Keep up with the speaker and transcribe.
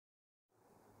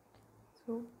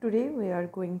So today we are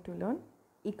going to learn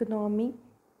economic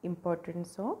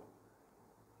importance of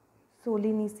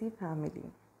Solanaceae family.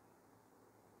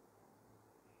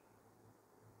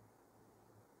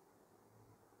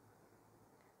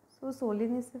 So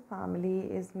Solanaceae family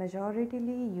is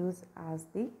majoritarily used as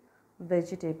the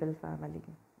vegetable family.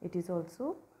 It is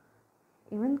also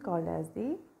even called as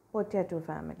the potato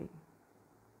family.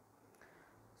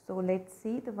 So let's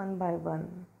see the one by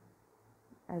one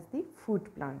as the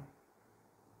food plant.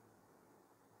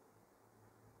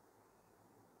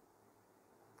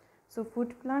 So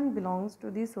food plant belongs to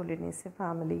the Solanaceae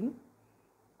family,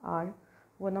 are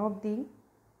one of the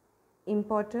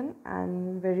important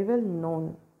and very well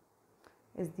known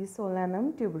is the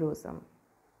Solanum tuberosum.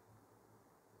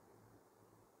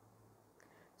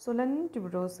 Solanum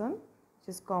tuberosum, which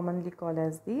is commonly called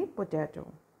as the potato.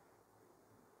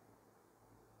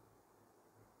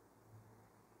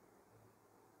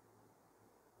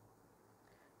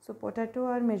 So potato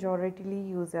are majoritarily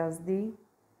used as the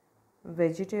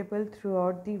vegetable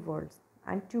throughout the world,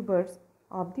 and tubers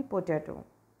of the potato.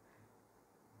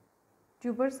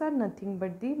 Tubers are nothing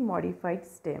but the modified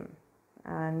stem,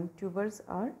 and tubers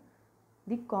are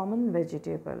the common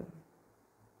vegetable.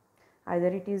 Either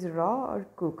it is raw or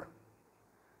cooked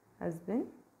has been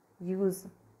used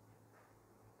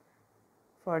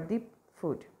for the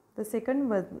food. The second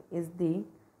one is the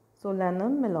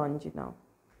Solanum Melange.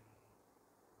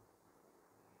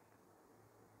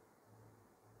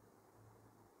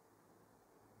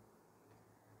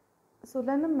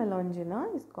 Solanum Melange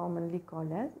is commonly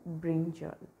called as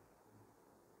brinjal.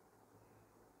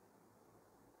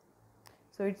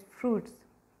 So its fruits,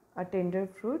 a tender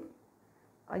fruit,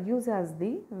 are used as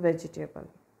the vegetable.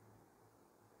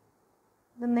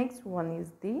 The next one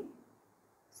is the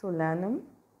Solanum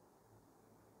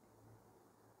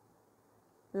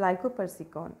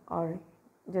Lycopercicon, or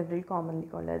generally commonly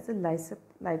called as the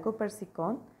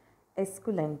Lycopercicon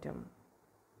esculentum,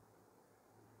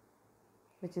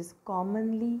 which is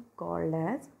commonly called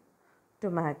as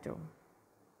tomato.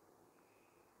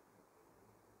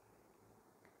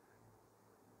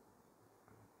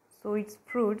 So its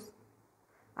fruits,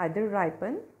 either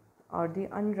ripen or the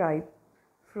unripe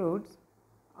fruits,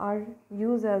 are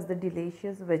used as the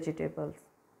delicious vegetables,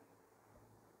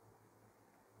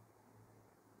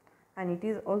 and it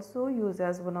is also used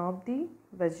as one of the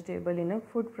vegetable in a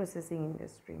food processing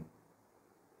industry.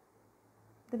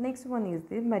 The next one is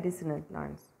the medicinal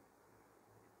plants.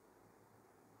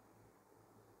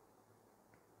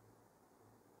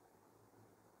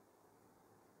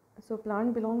 So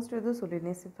plant belongs to the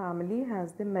Solanaceae family,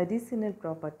 has the medicinal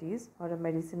properties or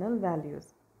medicinal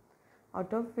values,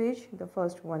 out of which the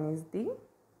first one is the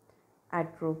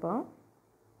Atropa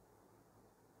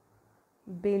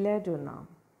belladonna.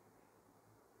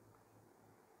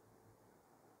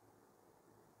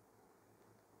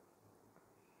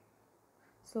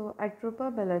 So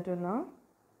Atropa belladonna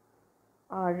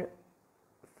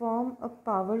form a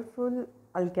powerful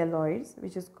alkaloids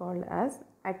which is called as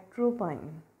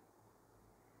atropine,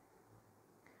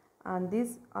 and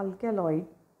this alkaloid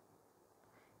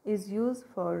is used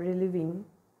for relieving,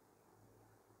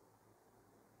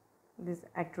 this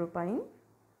atropine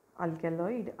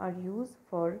alkaloid are used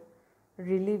for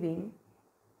relieving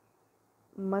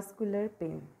muscular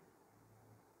pain.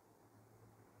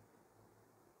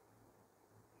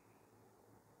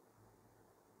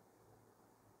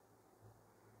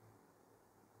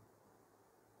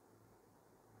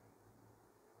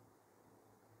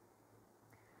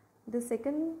 The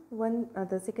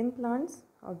second plants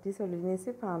of the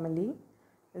Solanaceae family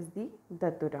is the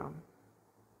Datura.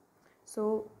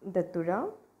 So Datura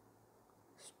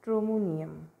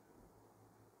stromonium.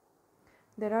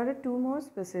 There are two more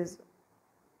species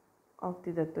of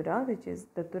the Datura, which is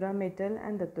Datura metal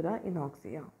and Datura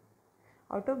inoxia.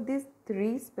 Out of these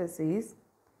three species,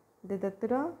 the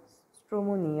Datura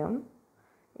stromonium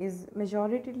is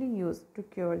majoritarily used to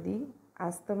cure the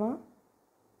asthma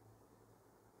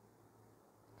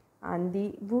and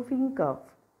the whooping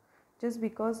cough, just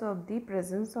because of the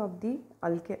presence of the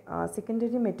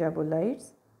secondary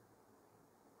metabolites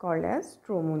called as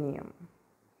stromonium.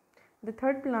 The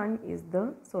third plant is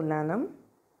the Solanum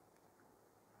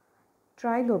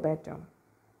Trilobatum.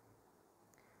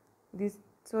 This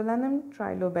Solanum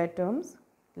Trilobatum's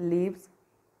leaves,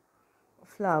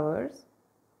 flowers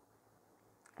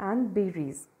and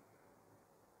berries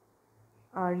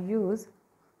are used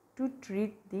to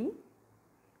treat the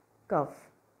cough.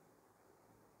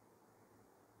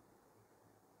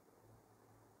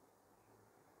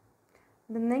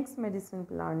 The next medicinal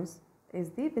plants is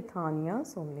the Pitunia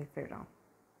somnifera.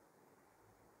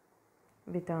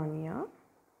 Pitunia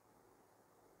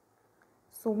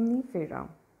somnifera,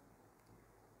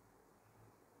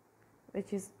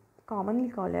 which is commonly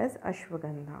called as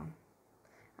Ashwagandha.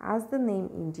 As the name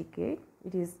indicates,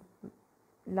 it is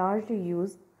largely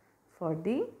used for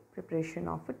the preparation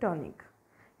of a tonic.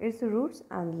 Its roots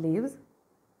and leaves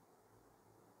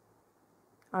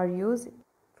are used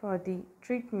for the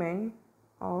treatment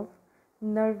of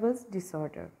nervous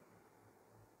disorder.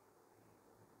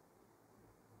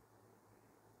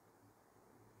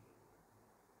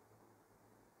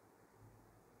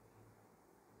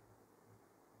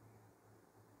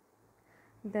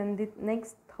 Then the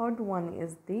next third one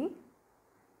is the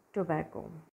tobacco.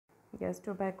 Yes,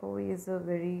 tobacco is a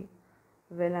very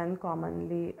well and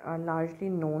commonly largely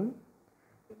known.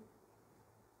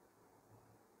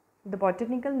 The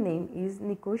botanical name is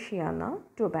Nicotiana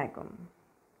tobacum.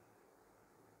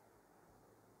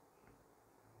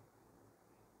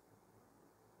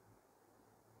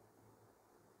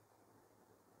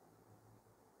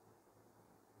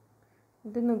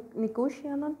 The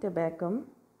Nicotiana tobacum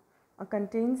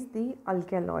contains the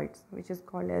alkaloids, which is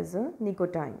called as a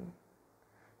nicotine.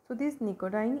 So this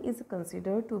nicotine is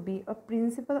considered to be a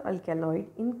principal alkaloid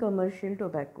in commercial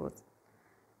tobaccos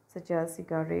such as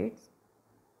cigarettes,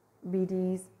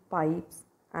 bidis, pipes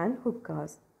and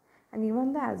hookahs, and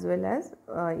even as well as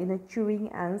in a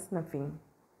chewing and snuffing.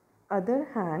 Other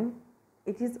hand,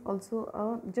 it is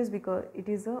also just because it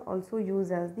is also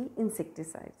used as the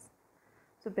insecticides.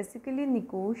 So basically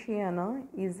Nicotiana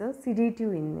is a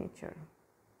sedative in nature.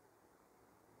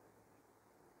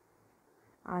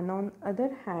 And on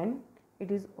other hand, it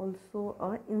is also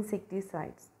a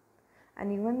insecticides.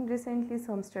 And even recently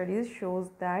some studies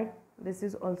shows that this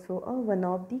is also one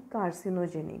of the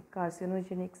carcinogenic.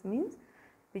 Carcinogenics means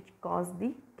which cause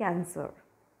the cancer.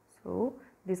 So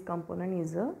this component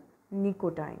is a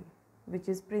nicotine, which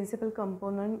is principal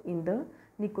component in the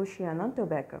Nicotiana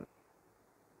tobacco.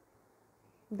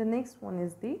 The next one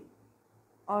is the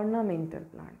ornamental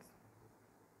plants.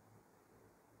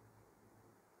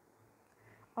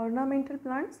 Ornamental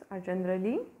plants are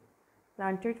generally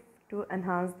planted to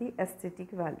enhance the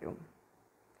aesthetic value.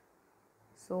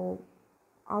 So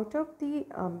out of the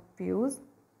views,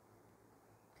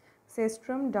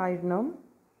 Cestrum diurnum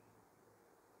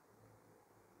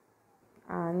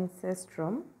and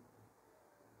Cestrum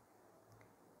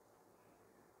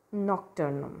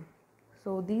nocturnum.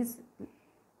 So these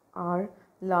are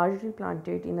largely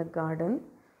planted in a garden.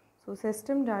 So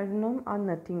Cestrum diurnum are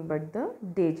nothing but the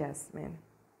day jasmine,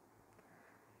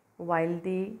 while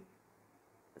the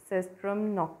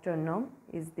Cestrum nocturnum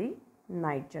is the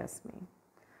night jasmine.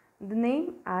 The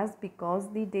name as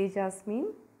because the day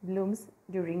jasmine blooms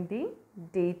during the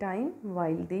daytime,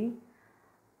 while the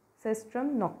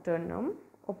Cestrum nocturnum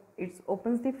it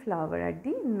opens the flower at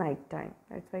the night time.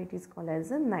 That's why it is called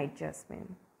as a night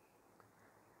jasmine.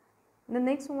 The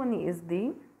next one is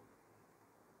the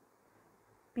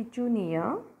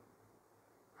Pitunia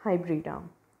Hybrida.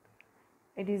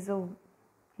 It is a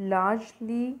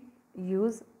largely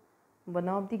used one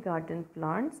of the garden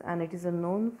plants, and it is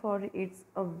known for its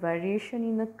variation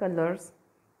in the colors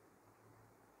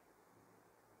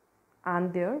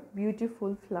and their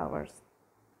beautiful flowers.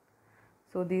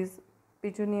 So this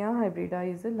Pitunia Hybrida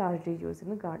is largely used in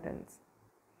the gardens.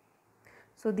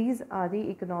 So these are the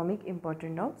economic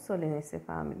importance of Solanaceae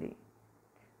family: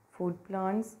 food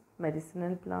plants,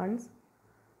 medicinal plants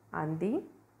and the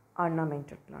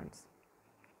ornamental plants.